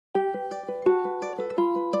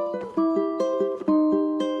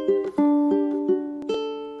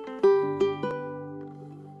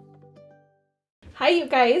you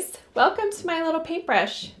guys, welcome to my little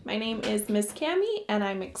paintbrush. My name is Miss Cami and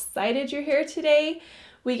I'm excited you're here today.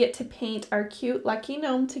 We get to paint our cute lucky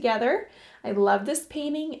gnome together. I love this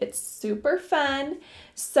painting, it's super fun.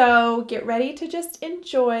 So get ready to just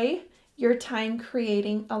enjoy your time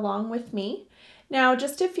creating along with me. Now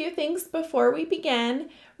just a few things before we begin.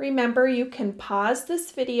 Remember, you can pause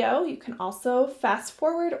this video. You can also fast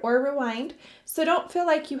forward or rewind. So don't feel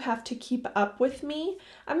like you have to keep up with me.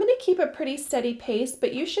 I'm going to keep a pretty steady pace,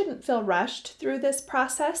 but you shouldn't feel rushed through this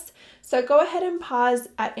process. So go ahead and pause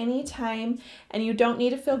at any time, and you don't need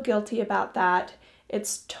to feel guilty about that.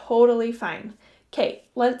 It's totally fine. Okay,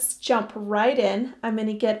 let's jump right in. I'm going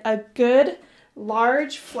to get a good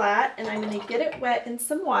large flat, and I'm going to get it wet in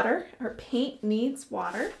some water. Our paint needs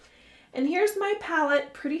water. And here's my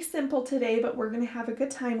palette, pretty simple today, but we're going to have a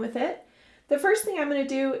good time with it. The first thing I'm going to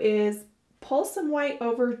do is pull some white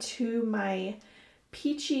over to my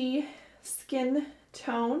peachy skin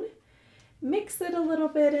tone, mix it a little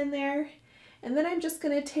bit in there, and then I'm just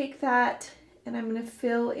going to take that and I'm going to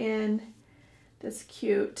fill in this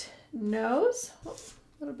cute nose. Oh,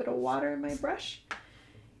 a little bit of water in my brush.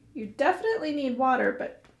 You definitely need water,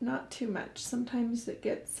 but not too much. Sometimes it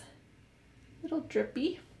gets a little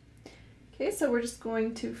drippy. Okay, so we're just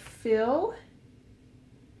going to fill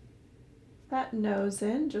that nose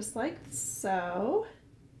in just like so.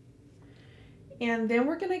 And then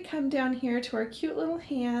we're going to come down here to our cute little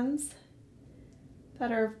hands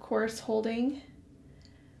that are, of course, holding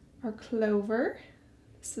our clover.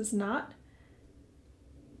 This is not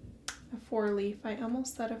a four-leaf. I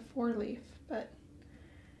almost said a four-leaf, but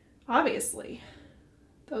obviously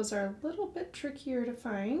those are a little bit trickier to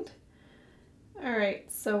find. All right,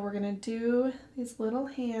 so we're gonna do these little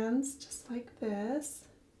hands just like this.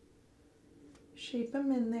 Shape them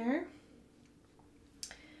in there.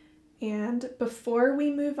 And before we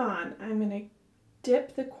move on, I'm gonna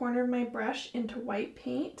dip the corner of my brush into white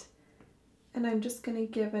paint, and I'm just gonna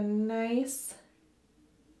give a nice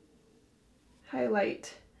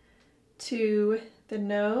highlight to the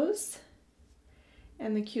nose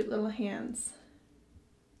and the cute little hands.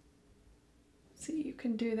 See, you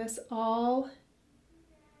can do this all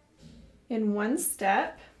in one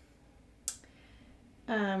step.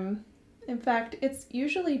 In fact, it's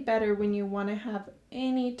usually better when you want to have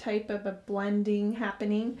any type of a blending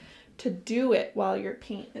happening to do it while your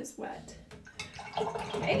paint is wet.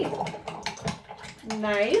 Okay,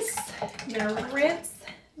 nice. I'm gonna rinse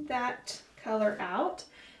that color out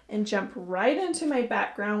and jump right into my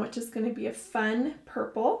background, which is going to be a fun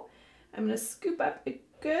purple. I'm going to scoop up a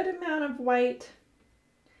good amount of white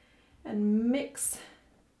and mix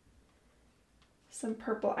some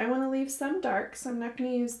purple. I want to leave some dark, so I'm not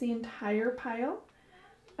going to use the entire pile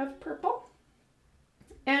of purple.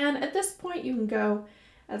 And at this point, you can go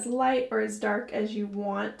as light or as dark as you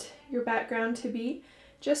want your background to be.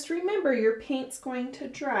 Just remember, your paint's going to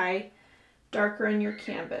dry darker on your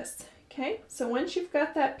canvas. Okay, so once you've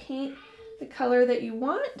got that paint the color that you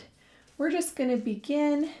want, we're just going to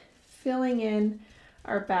begin filling in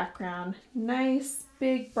our background. Nice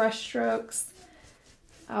big brush strokes.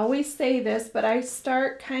 I always say this, but I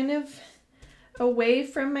start kind of away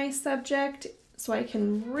from my subject so I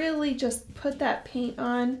can really just put that paint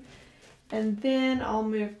on, and then I'll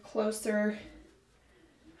move closer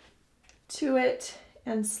to it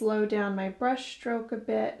and slow down my brush stroke a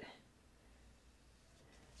bit.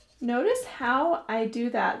 Notice how I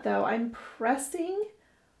do that though. I'm pressing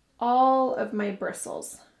all of my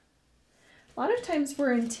bristles. A lot of times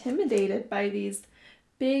we're intimidated by these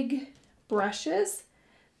big brushes,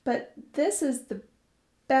 but this is the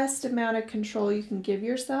best amount of control you can give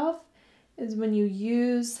yourself, is when you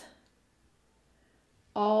use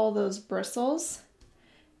all those bristles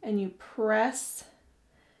and you press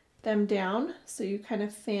them down, so you kind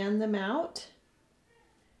of fan them out,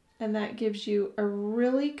 and that gives you a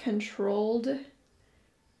really controlled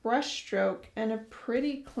brush stroke and a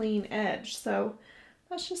pretty clean edge. So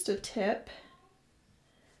that's just a tip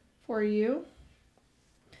for you.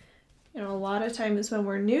 You know, a lot of times when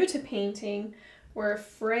we're new to painting, we're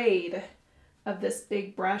afraid of this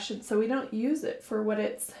big brush, and so we don't use it for what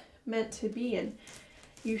it's meant to be. And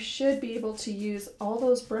you should be able to use all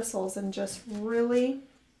those bristles and just really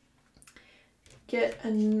get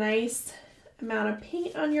a nice amount of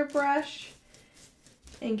paint on your brush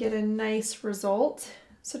and get a nice result.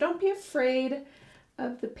 So don't be afraid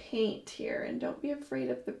of the paint here, and don't be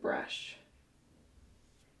afraid of the brush.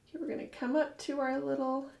 Okay, we're going to come up to our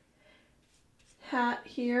little hat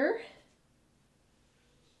here.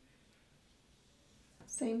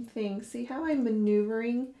 Same thing. See how I'm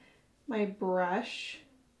maneuvering my brush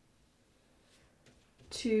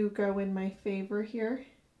to go in my favor here.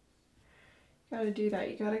 You gotta do that.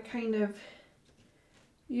 You gotta kind of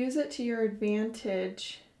use it to your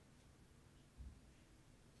advantage.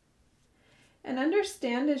 And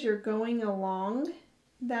understand as you're going along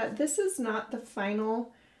that this is not the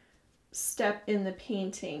final step in the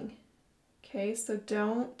painting. Okay, so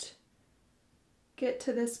don't get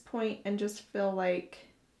to this point and just feel like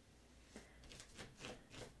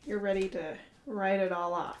you're ready to write it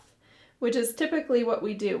all off, which is typically what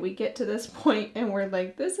we do. We get to this point and we're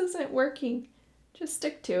like, this isn't working. Just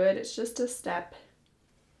stick to it. It's just a step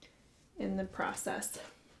in the process.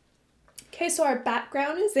 Okay, so our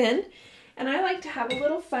background is in, and I like to have a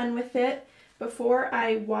little fun with it. Before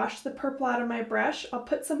I wash the purple out of my brush, I'll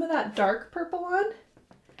put some of that dark purple on,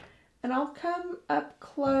 and I'll come up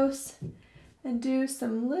close and do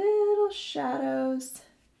some little shadows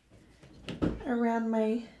around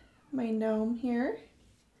my gnome here.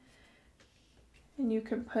 And you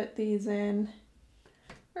can put these in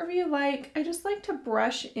wherever you like. I just like to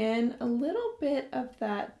brush in a little bit of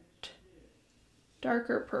that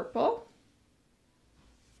darker purple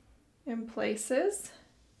in places.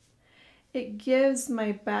 It gives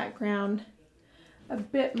my background a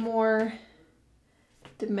bit more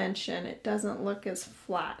dimension. It doesn't look as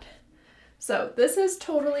flat. So this is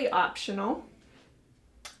totally optional.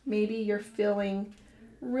 Maybe you're feeling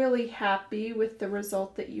really happy with the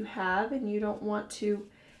result that you have and you don't want to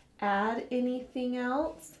add anything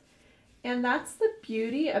else. And that's the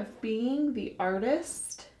beauty of being the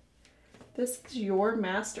artist. This is your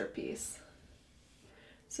masterpiece.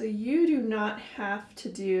 So you do not have to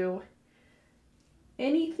do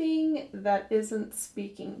anything that isn't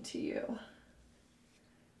speaking to you.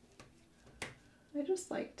 I just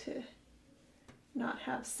like to not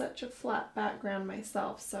have such a flat background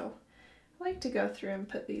myself, so I like to go through and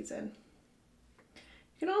put these in.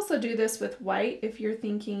 You can also do this with white if you're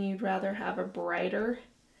thinking you'd rather have a brighter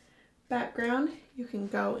background. You can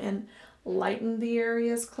go and lighten the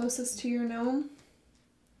areas closest to your gnome.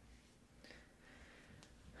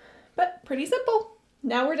 But pretty simple.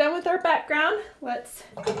 Now we're done with our background. Let's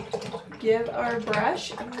give our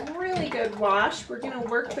brush a really good wash. We're going to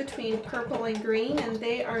work between purple and green, and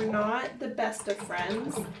they are not the best of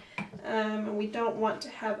friends. We don't want to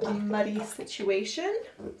have a muddy situation.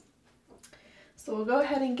 So we'll go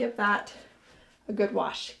ahead and give that a good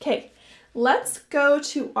wash. Okay, let's go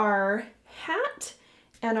to our hat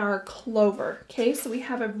and our clover. Okay, so we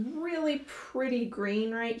have a really pretty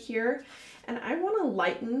green right here, and I want to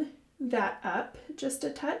lighten that up just a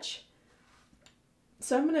touch.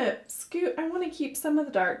 So I'm going to scoot. I want to keep some of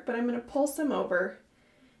the dark, but I'm going to pull some over,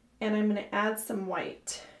 and I'm going to add some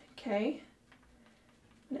white. Okay,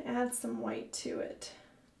 I'm going to add some white to it.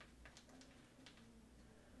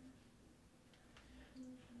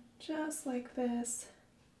 Just like this.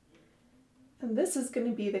 And this is going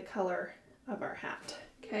to be the color of our hat.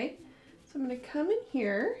 Okay, so I'm going to come in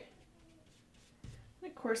here. And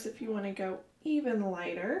of course, if you want to go even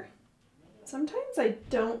lighter, sometimes I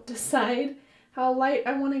don't decide how light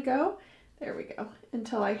I want to go. There we go,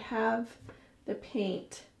 until I have the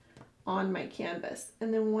paint on my canvas.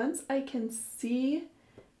 And then once I can see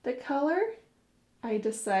the color, I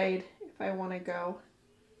decide if I want to go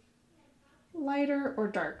lighter or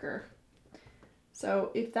darker.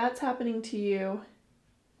 So if that's happening to you,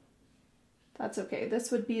 that's okay.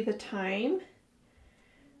 This would be the time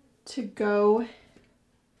to go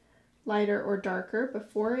lighter or darker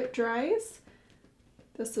before it dries.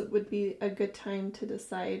 This would be a good time to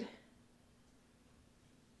decide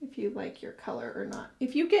if you like your color or not.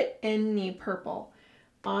 If you get any purple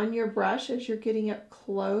on your brush as you're getting up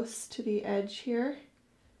close to the edge here,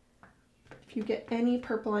 if you get any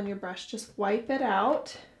purple on your brush, just wipe it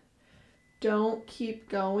out. Don't keep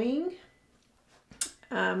going.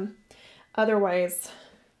 Otherwise,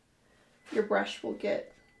 your brush will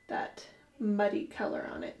get that muddy color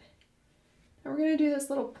on it. Now we're going to do this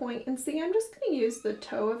little point, and see, I'm just going to use the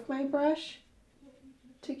toe of my brush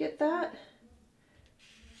to get that.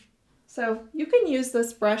 So you can use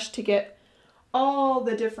this brush to get all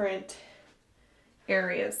the different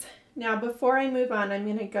areas. Now before I move on, I'm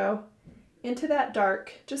going to go into that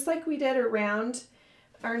dark, just like we did around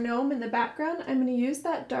our gnome in the background. I'm going to use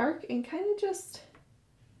that dark and kind of just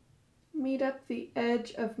meet up the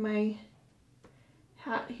edge of my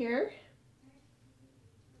hat here.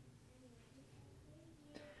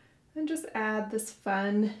 And just add this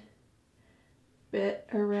fun bit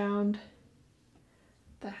around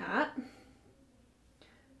the hat.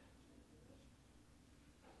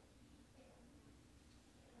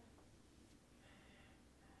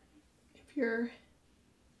 If your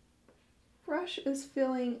brush is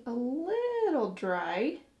feeling a little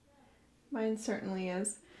dry. Mine certainly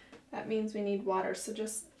is. That means we need water, so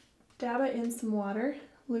just dab it in some water,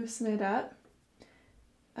 loosen it up.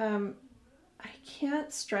 I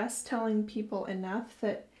can't stress telling people enough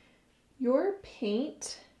that your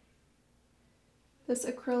paint, this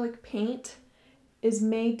acrylic paint, is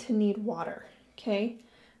made to need water, okay?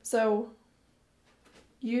 So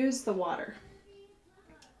use the water.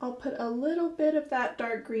 I'll put a little bit of that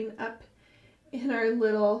dark green up in our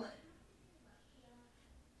little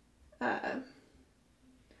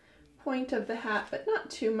point of the hat, but not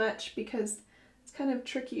too much because it's kind of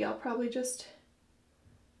tricky. I'll probably just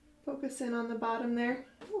focus in on the bottom there.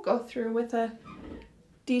 We'll go through with a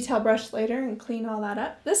detail brush later and clean all that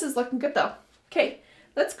up. This is looking good though. Okay,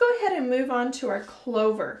 let's go ahead and move on to our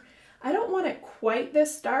clover. I don't want it quite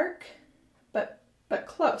this dark, but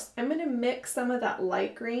close. I'm gonna mix some of that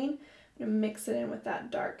light green. I'm gonna mix it in with that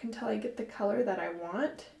dark until I get the color that I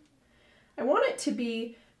want. I want it to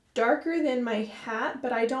be darker than my hat,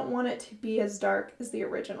 but I don't want it to be as dark as the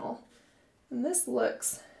original. And this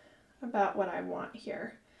looks about what I want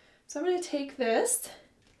here. So I'm going to take this,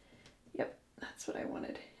 yep, that's what I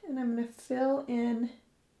wanted, and I'm going to fill in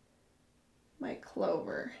my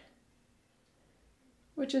clover,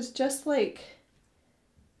 which is just like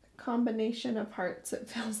a combination of hearts, it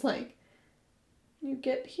feels like. You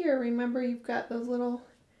get here, remember you've got those little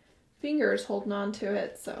fingers holding on to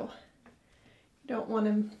it, so you don't want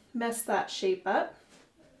to mess that shape up.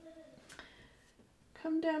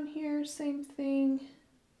 Come down here, same thing.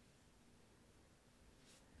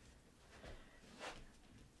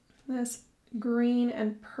 This green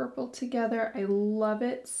and purple together, I love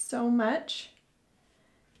it so much.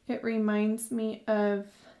 It reminds me of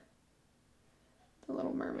The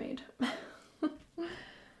Little Mermaid.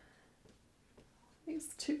 These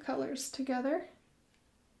two colors together.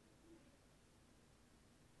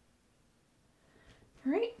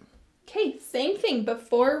 All right, okay, same thing.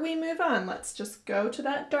 Before we move on, let's just go to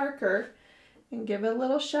that darker and give it a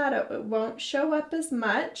little shadow. It won't show up as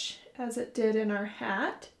much as it did in our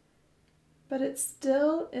hat, but it's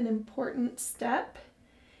still an important step.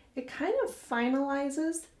 It kind of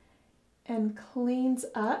finalizes and cleans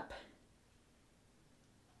up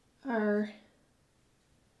our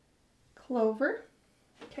clover.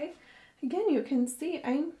 Okay, again, you can see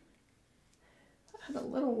I had a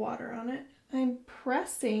little water on it. I'm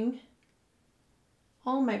pressing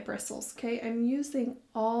all my bristles, okay? I'm using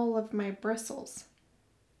all of my bristles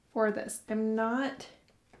for this. I'm not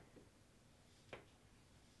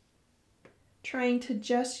trying to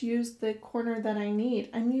just use the corner that I need.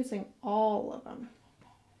 I'm using all of them,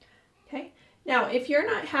 okay? Now, if you're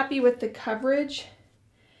not happy with the coverage,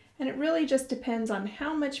 and it really just depends on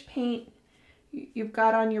how much paint you've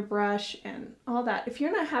got on your brush and all that. If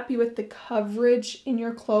you're not happy with the coverage in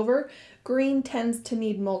your clover, green tends to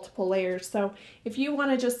need multiple layers. So if you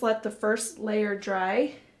want to just let the first layer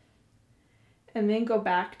dry and then go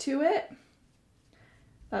back to it,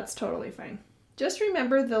 that's totally fine. Just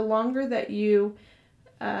remember, the longer that you,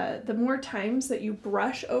 the more times that you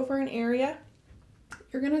brush over an area,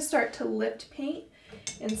 you're going to start to lift paint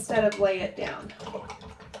instead of lay it down.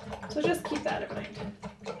 So just keep that in mind.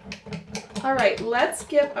 All right, let's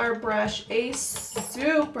give our brush a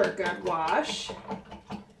super good wash.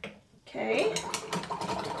 Okay,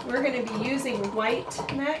 we're going to be using white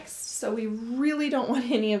next, so we really don't want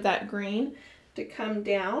any of that green to come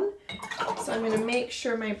down. So I'm going to make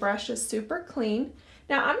sure my brush is super clean.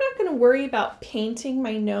 Now, I'm not going to worry about painting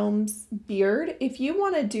my gnome's beard. If you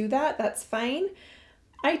want to do that, that's fine.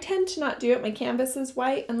 I tend to not do it. My canvas is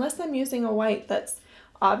white, unless I'm using a white that's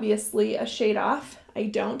obviously a shade off. I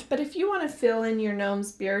don't, but if you want to fill in your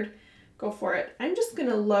gnome's beard, go for it. I'm just going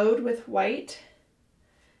to load with white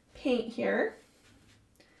paint here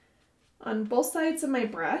on both sides of my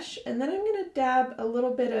brush, and then I'm going to dab a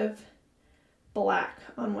little bit of black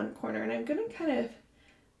on one corner, and I'm going to kind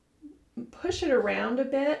of push it around a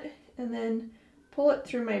bit and then pull it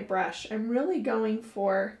through my brush. I'm really going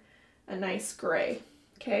for a nice gray,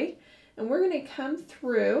 okay? And we're going to come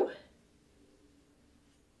through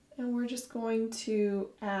and we're just going to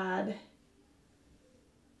add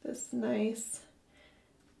this nice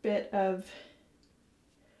bit of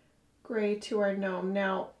gray to our gnome.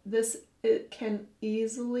 Now, it can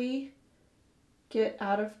easily get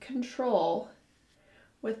out of control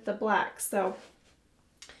with the black. So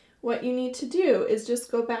what you need to do is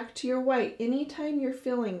just go back to your white anytime you're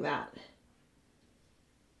feeling that.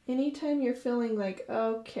 Anytime you're feeling like,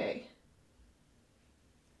 okay,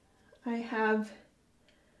 I have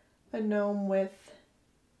a gnome with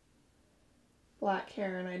black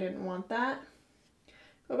hair and I didn't want that.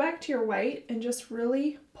 go back to your white and just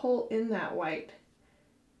really pull in that white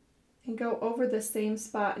and go over the same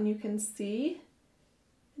spot, and you can see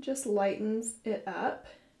it just lightens it up.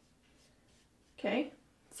 Okay,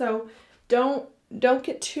 so don't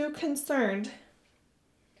get too concerned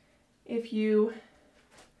if you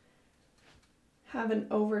have an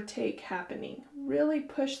overtake happening. Really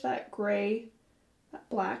push that gray, that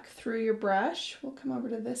black through your brush. We'll come over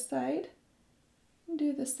to this side and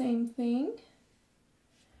do the same thing.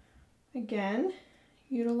 Again,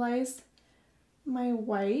 utilize my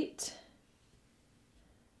white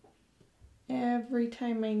every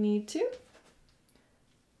time I need to.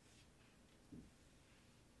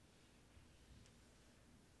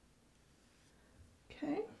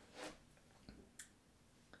 Okay.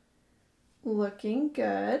 Looking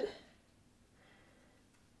good.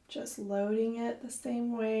 Just loading it the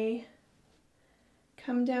same way.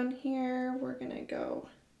 Come down here, we're gonna go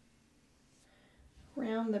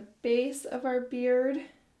around the base of our beard.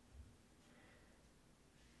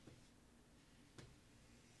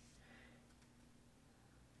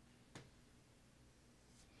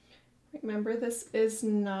 Remember, this is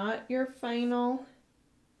not your final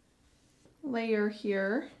layer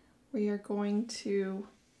here. We are going to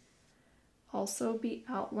also be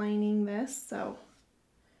outlining this, so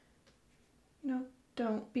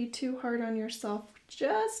don't be too hard on yourself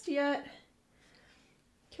just yet.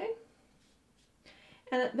 Okay.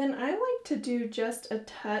 And then I like to do just a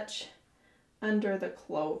touch under the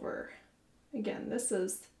clover. Again, this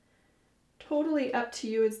is totally up to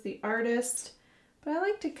you as the artist, but I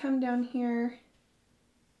like to come down here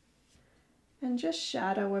and just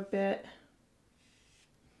shadow a bit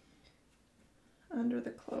under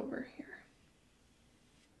the clover here.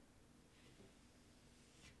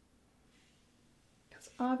 Because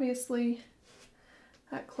obviously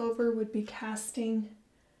that clover would be casting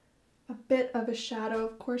a bit of a shadow.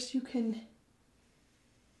 Of course, you can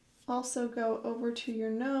also go over to your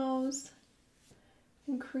nose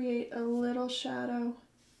and create a little shadow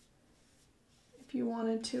if you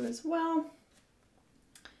wanted to as well.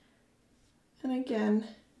 And again,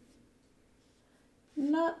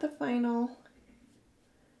 not the final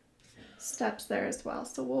steps there as well,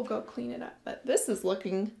 so we'll go clean it up. But this is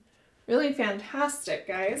looking really fantastic,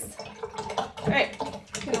 guys. All right,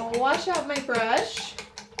 I'm gonna wash out my brush.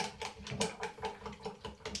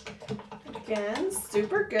 Again,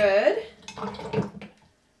 super good. And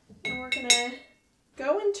we're gonna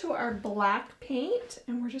go into our black paint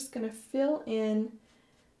and we're just gonna fill in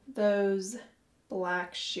those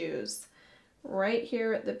black shoes right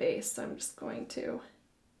here at the base. So I'm just going to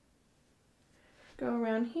go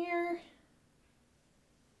around here,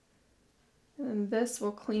 and then this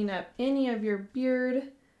will clean up any of your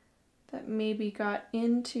beard that maybe got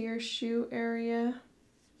into your shoe area.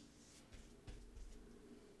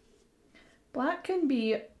 Black can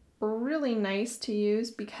be really nice to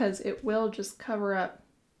use because it will just cover up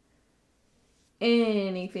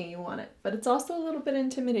anything you want it, but it's also a little bit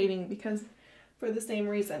intimidating because for the same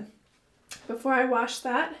reason. Before I wash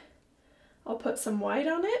that, I'll put some white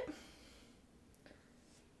on it,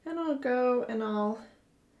 and I'll go and I'll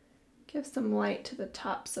give some light to the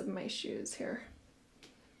tops of my shoes here.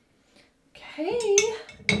 Okay,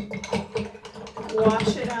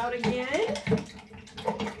 wash it out again.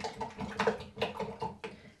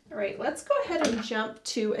 All right, let's go ahead and jump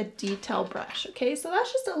to a detail brush. Okay, so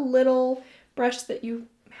that's just a little brush that you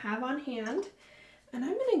have on hand. And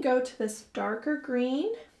I'm gonna go to this darker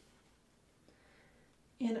green,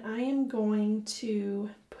 and I am going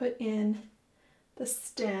to put in the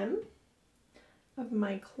stem of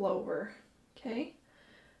my clover, okay?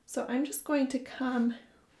 So I'm just going to come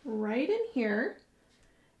right in here,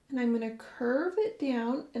 and I'm gonna curve it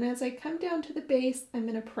down, and as I come down to the base, I'm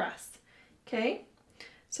gonna press, okay?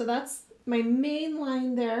 So that's my main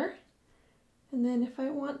line there. And then if I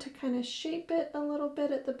want to kind of shape it a little bit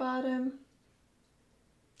at the bottom,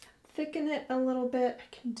 thicken it a little bit,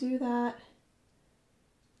 I can do that.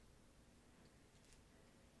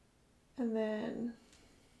 And then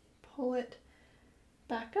pull it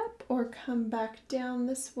back up or come back down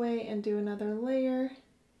this way and do another layer.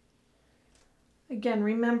 Again,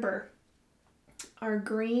 remember, our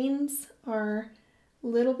greens are a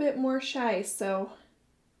little bit more shy, so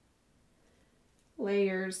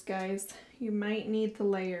layers, guys. You might need the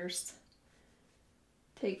layers.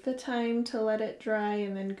 Take the time to let it dry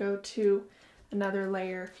and then go to another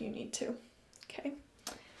layer if you need to. Okay.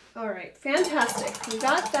 All right, fantastic. We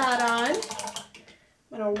got that on.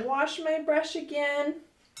 I'm gonna wash my brush again.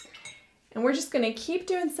 And we're just gonna keep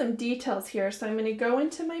doing some details here. So I'm gonna go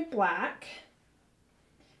into my black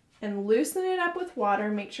and loosen it up with water.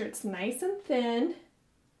 Make sure it's nice and thin.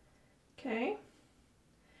 Okay.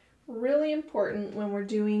 Really important when we're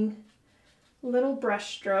doing little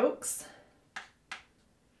brush strokes.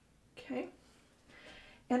 Okay.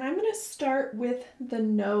 And I'm going to start with the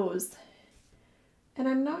nose. And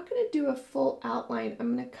I'm not going to do a full outline.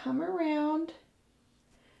 I'm going to come around,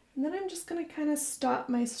 and then I'm just going to kind of stop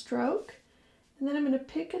my stroke, and then I'm going to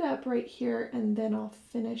pick it up right here, and then I'll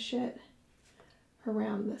finish it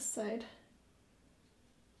around this side.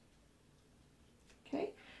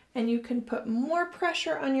 Okay, and you can put more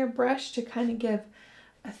pressure on your brush to kind of give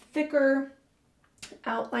a thicker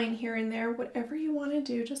outline here and there, whatever you want to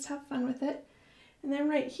do, just have fun with it. And then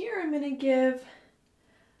right here, I'm going to give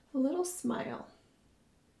a little smile.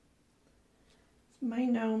 My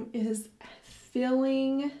gnome is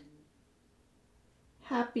feeling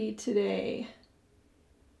happy today.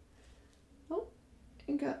 Oh,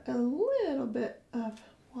 I got a little bit of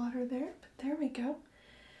water there, but there we go.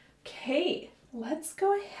 Okay, let's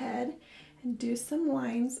go ahead and do some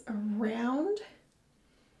lines around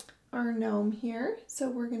our gnome here.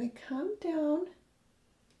 So we're going to come down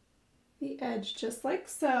the edge just like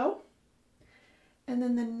so. And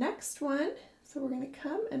then the next one, so we're going to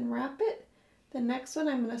come and wrap it. The next one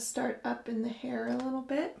I'm going to start up in the hair a little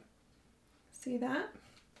bit. See that?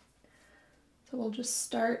 So we'll just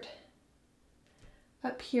start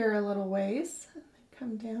up here a little ways and then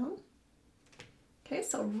come down. Okay,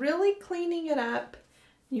 so really cleaning it up.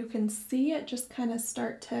 You can see it just kind of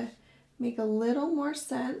start to make a little more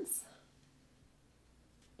sense.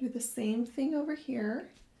 Do the same thing over here.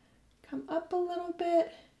 Come up a little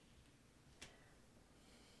bit.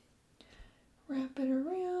 Wrap it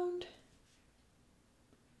around.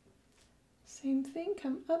 Same thing,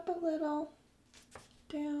 come up a little,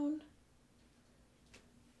 down.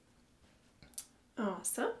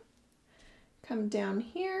 Awesome. Come down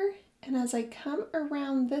here, and as I come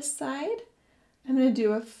around this side, I'm going to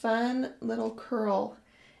do a fun little curl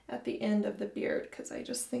at the end of the beard because I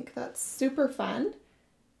just think that's super fun.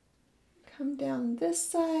 Come down this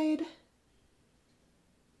side,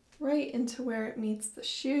 right into where it meets the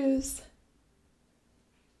shoes.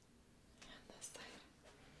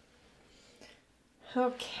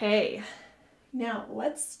 Okay, now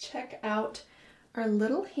let's check out our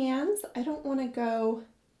little hands. I don't want to go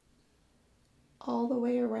all the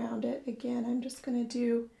way around it. Again, I'm just going to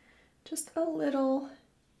do just a little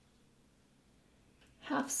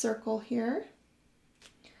half circle here.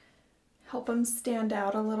 Help them stand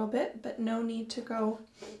out a little bit, but no need to go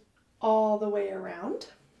all the way around.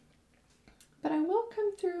 But I will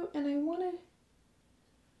come through and I want to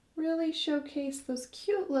really showcase those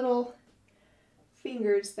cute little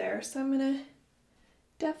fingers there. So I'm going to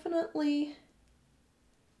definitely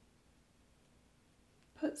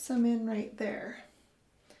put some in right there.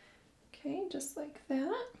 Okay, just like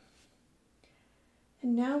that.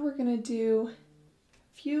 And now we're going to do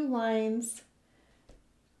a few lines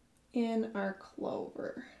in our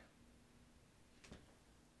clover,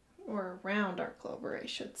 or around our clover, I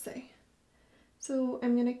should say. So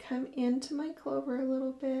I'm going to come into my clover a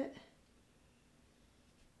little bit,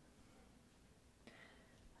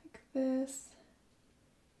 like this,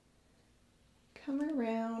 come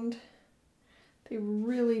around. They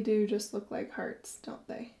really do just look like hearts, don't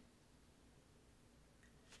they?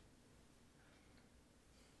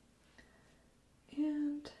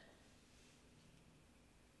 And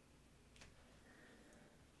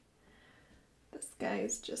this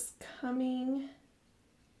guy's just coming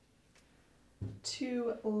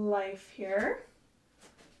to life here.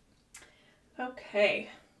 Okay,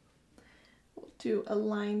 we'll do a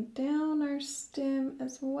line down our stem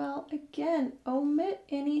as well. Again, omit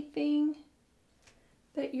anything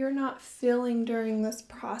that you're not feeling during this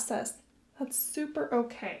process. That's super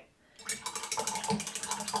okay.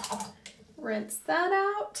 Rinse that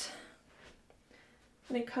out.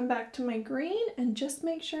 I'm going to come back to my green and just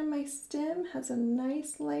make sure my stem has a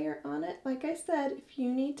nice layer on it. Like I said, if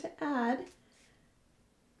you need to add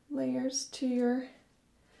layers to your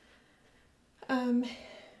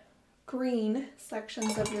green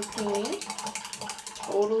sections of your painting,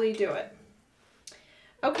 totally do it.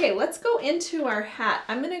 Okay, let's go into our hat.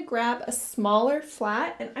 I'm going to grab a smaller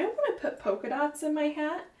flat, and I want to put polka dots in my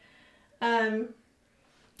hat.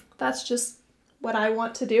 That's just what I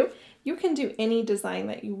want to do. You can do any design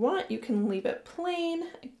that you want. You can leave it plain.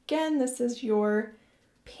 Again, this is your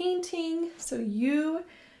painting, so you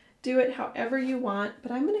do it however you want,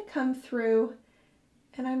 but I'm going to come through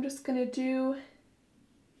and I'm just going to do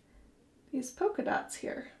these polka dots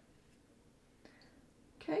here.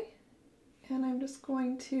 Okay, and I'm just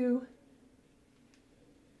going to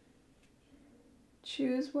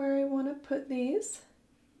choose where I want to put these.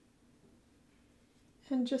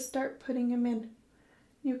 and just start putting them in.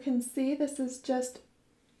 You can see this is just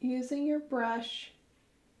using your brush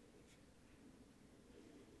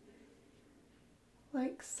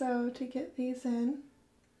like so to get these in.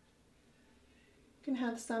 You can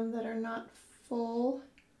have some that are not full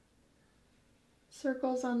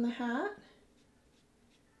circles on the hat.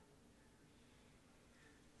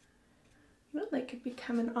 Well, they could be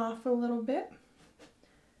coming off a little bit,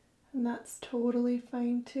 and that's totally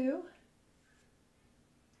fine too.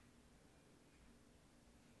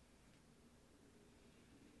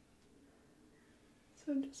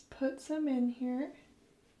 So just put some in here,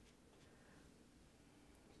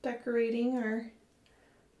 decorating our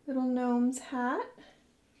little gnome's hat.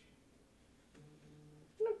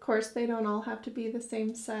 And of course, they don't all have to be the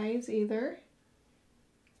same size either.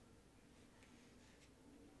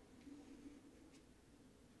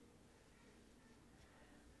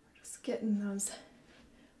 Just getting those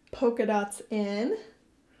polka dots in,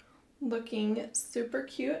 looking super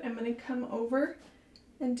cute. I'm going to come over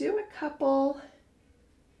and do a couple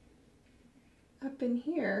up in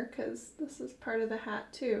here because this is part of the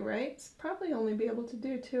hat too, right? So probably only be able to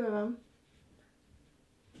do 2 of them.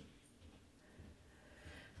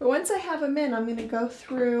 But once I have them in, I'm going to go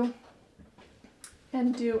through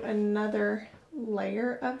and do another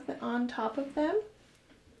layer of on top of them,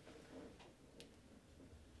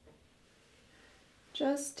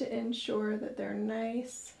 just to ensure that they're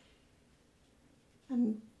nice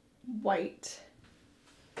and white.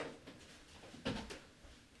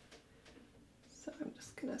 So I'm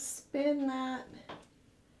just going to spin that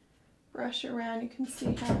brush around. You can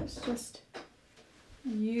see how it's just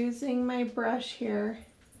using my brush here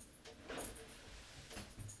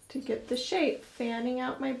to get the shape, fanning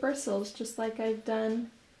out my bristles just like I've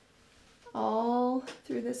done all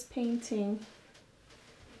through this painting,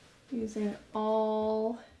 using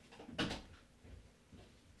all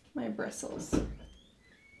my bristles.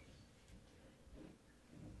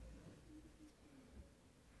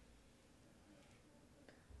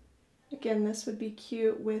 Again, this would be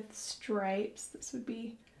cute with stripes. This would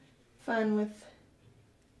be fun with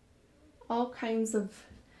all kinds of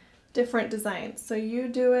different designs. So you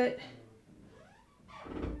do it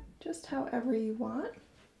just however you want.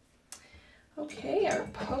 Okay, our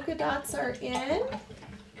polka dots are in.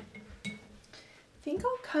 I think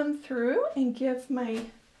I'll come through and give my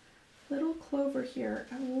little clover here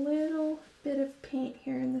a little bit of paint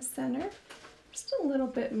here in the center. Just a little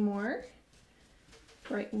bit more.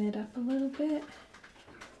 Brighten it up a little bit.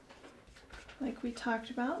 Like we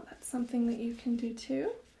talked about, that's something that you can do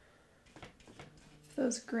too.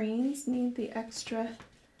 Those greens need the extra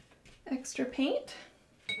paint.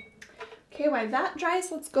 Okay, while that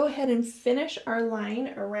dries, let's go ahead and finish our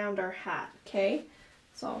line around our hat, okay?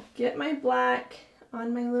 So I'll get my black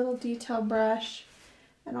on my little detail brush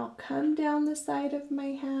and I'll come down the side of my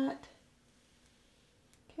hat.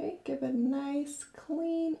 Okay, give a nice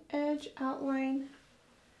clean edge outline.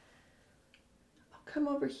 I'll come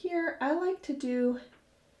over here. I like to do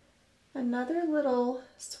another little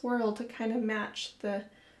swirl to kind of match the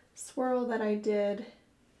swirl that I did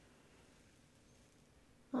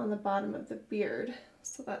on the bottom of the beard.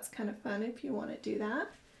 So that's kind of fun if you want to do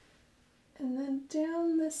that. And then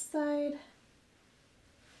down this side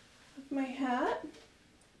of my hat.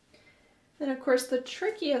 Then of course the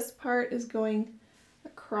trickiest part is going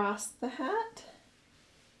across the hat.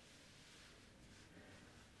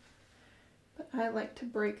 But I like to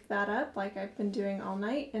break that up like I've been doing all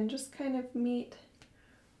night and just kind of meet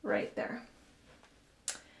right there.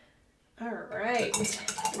 All right,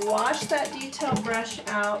 wash that detail brush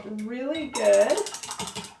out really good.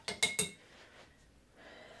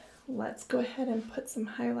 Let's go ahead and put some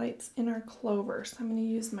highlights in our clover. So I'm going to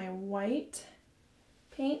use my white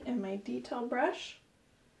paint and my detail brush.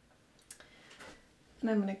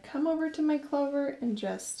 And I'm going to come over to my clover and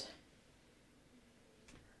just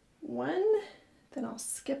one, then I'll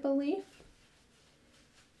skip a leaf,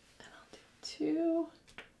 and I'll do 2,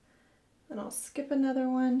 then I'll skip another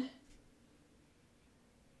one,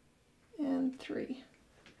 and 3,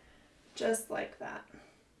 just like that.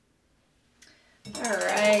 All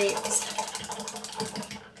right,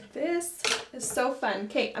 this is so fun.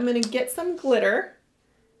 Okay, I'm going to get some glitter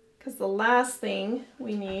because the last thing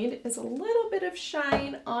we need is a little bit of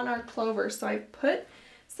shine on our clover. So I put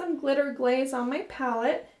some glitter glaze on my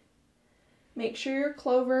palette. Make sure your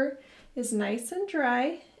clover is nice and dry,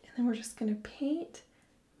 and then we're just going to paint.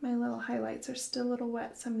 My little highlights are still a little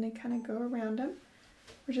wet, so I'm going to kind of go around them.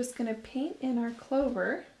 We're just going to paint in our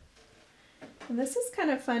clover. And this is kind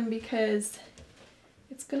of fun because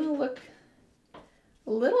it's going to look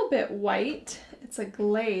a little bit white. It's a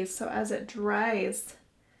glaze, so as it dries,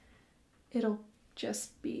 it'll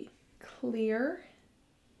just be clear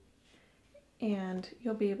and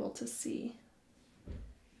you'll be able to see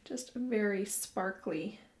just a very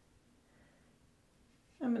sparkly.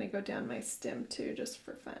 I'm going to go down my stem too, just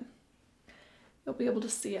for fun. You'll be able to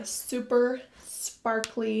see a super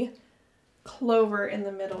sparkly clover in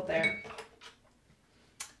the middle there.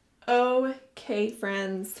 Okay,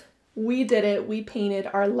 friends, we did it. We painted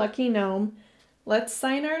our lucky gnome. Let's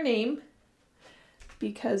sign our name,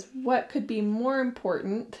 because what could be more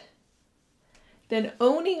important than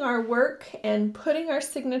owning our work and putting our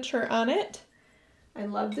signature on it? I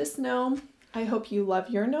love this gnome. I hope you love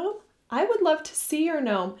your gnome. I would love to see your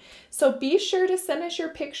gnome. So be sure to send us your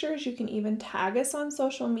pictures. You can even tag us on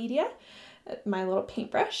social media at My Little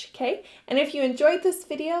Paintbrush, okay? And if you enjoyed this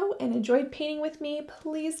video and enjoyed painting with me,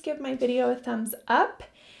 please give my video a thumbs up.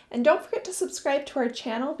 And don't forget to subscribe to our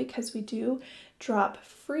channel, because we do drop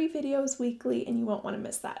free videos weekly and you won't want to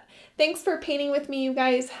miss that. Thanks for painting with me, you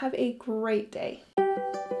guys. Have a great day.